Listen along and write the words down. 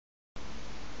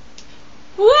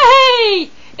Way!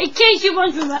 In case you're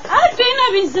wondering where I've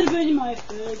been celebrating my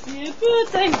 30th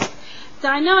birthday. So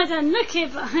I know I don't look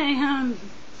it, but I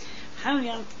only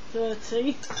am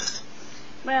 30.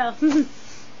 Well,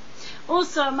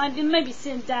 also I might be maybe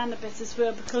sitting down a bit as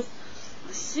well because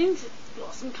I seem to have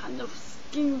got some kind of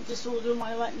skin disorder on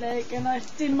my right leg, and I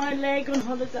did my leg on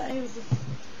holiday. It was the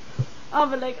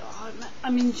other leg. Oh,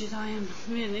 I'm injured. I am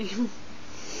really.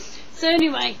 So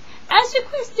anyway, as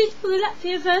requested for the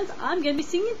Latvia fans, I'm going to be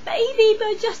singing "Baby"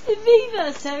 by Justin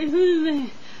Bieber. So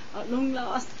at long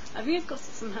last, I think I've got it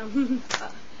somehow.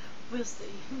 But we'll see.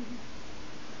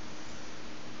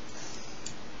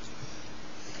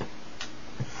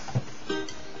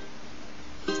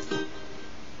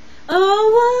 Oh,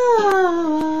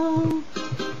 oh,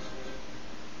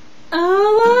 oh,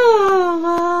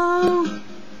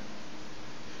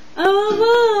 oh,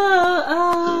 oh,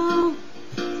 oh,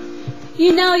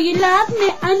 you know you love me,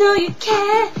 I know you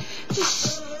care.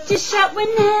 Just shout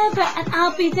whenever and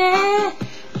I'll be there.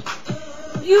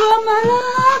 You are my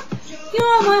love, you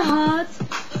are my heart,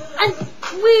 and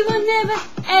we will never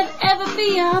ever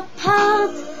be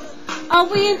apart. Are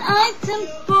we an item,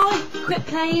 boy? Quit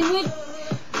playing with.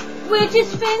 We're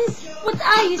just friends, what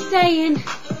are you saying?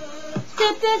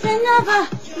 Said there's another,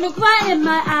 look right in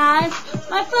my eyes.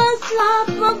 My first love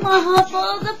broke my heart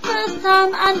for the first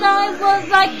time, and I was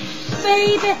like,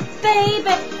 baby,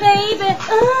 baby, baby,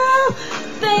 oh,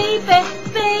 baby,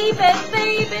 baby,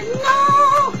 baby,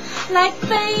 no. Like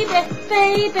baby,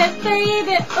 baby,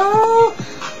 baby, oh,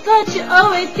 thought you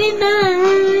always be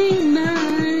mine,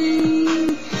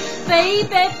 mine.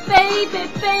 Baby, baby,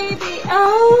 baby,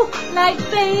 oh, like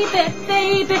baby,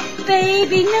 baby,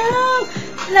 baby, no.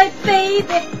 Like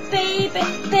baby, baby,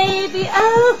 baby,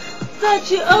 oh,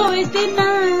 thought you always be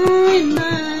mine,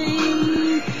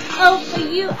 mine. Oh, for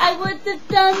you I would have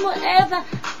done whatever,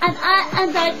 and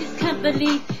I just can't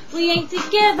believe we ain't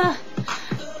together.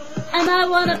 And I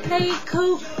wanna play it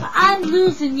cool, but I'm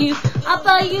losing you. I'll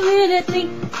buy you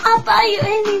anything, I'll buy you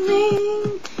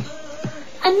anything.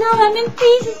 And now I'm in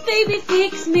pieces, baby,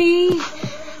 fix me.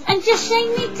 And just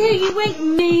shake me till you wake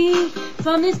me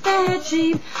from this bad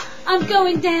dream. I'm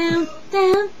going down,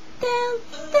 down, down,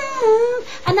 down.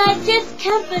 And I just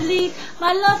can't believe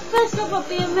my love first love will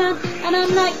be around. And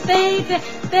I'm like, baby,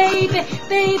 baby,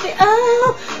 baby,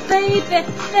 oh, baby,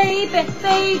 baby,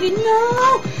 baby,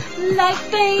 no. Like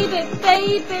baby,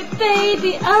 baby,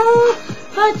 baby, oh,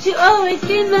 but you always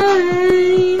be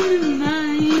mine,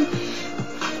 mine.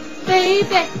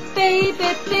 Baby,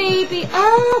 baby, baby,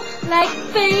 oh, like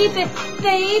baby,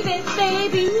 baby,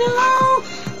 baby, no.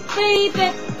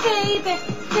 Baby, baby,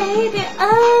 baby,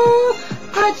 oh,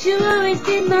 but you always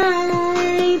be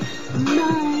mine,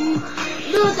 mine.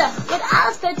 Loser, when I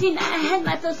was 13, I had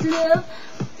my first love.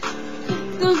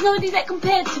 There was nobody that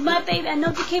compared to my baby. I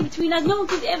know she came between us. No one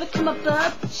could ever come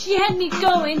above. She had me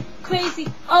going crazy.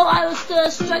 Oh, I was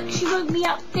starstruck. She woke me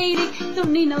up daily. Don't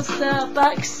need no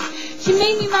Starbucks. She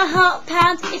made me my heart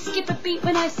pound. It skip a beat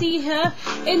when I see her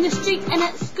in the street and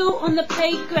at school on the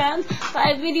playground. But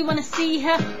I really want to see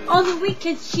her on the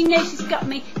weekends. She knows she's got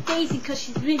me gazing because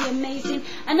she's really amazing.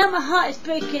 And now my heart is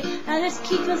breaking. And I just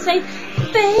keep on saying,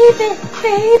 baby,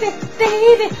 baby,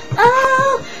 baby,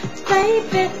 oh,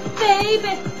 baby,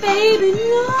 baby, baby,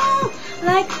 no.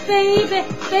 Like baby,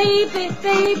 baby,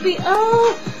 baby,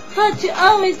 oh, but you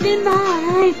always be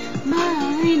mine,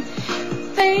 mine.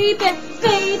 Baby,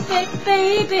 baby,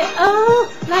 baby, oh,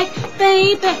 like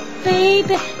baby,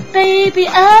 baby, baby,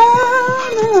 oh,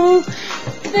 no.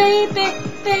 Baby,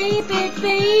 baby,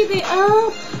 baby,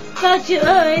 oh, but you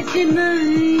always be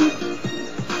mine.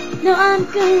 No, I'm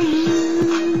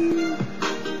gone.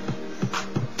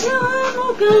 No, I'm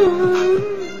all gone.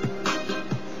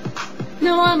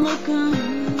 No, I'm all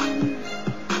gone.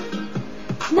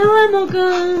 No, I'm all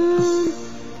gone.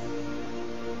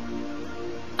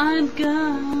 I'm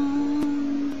gone.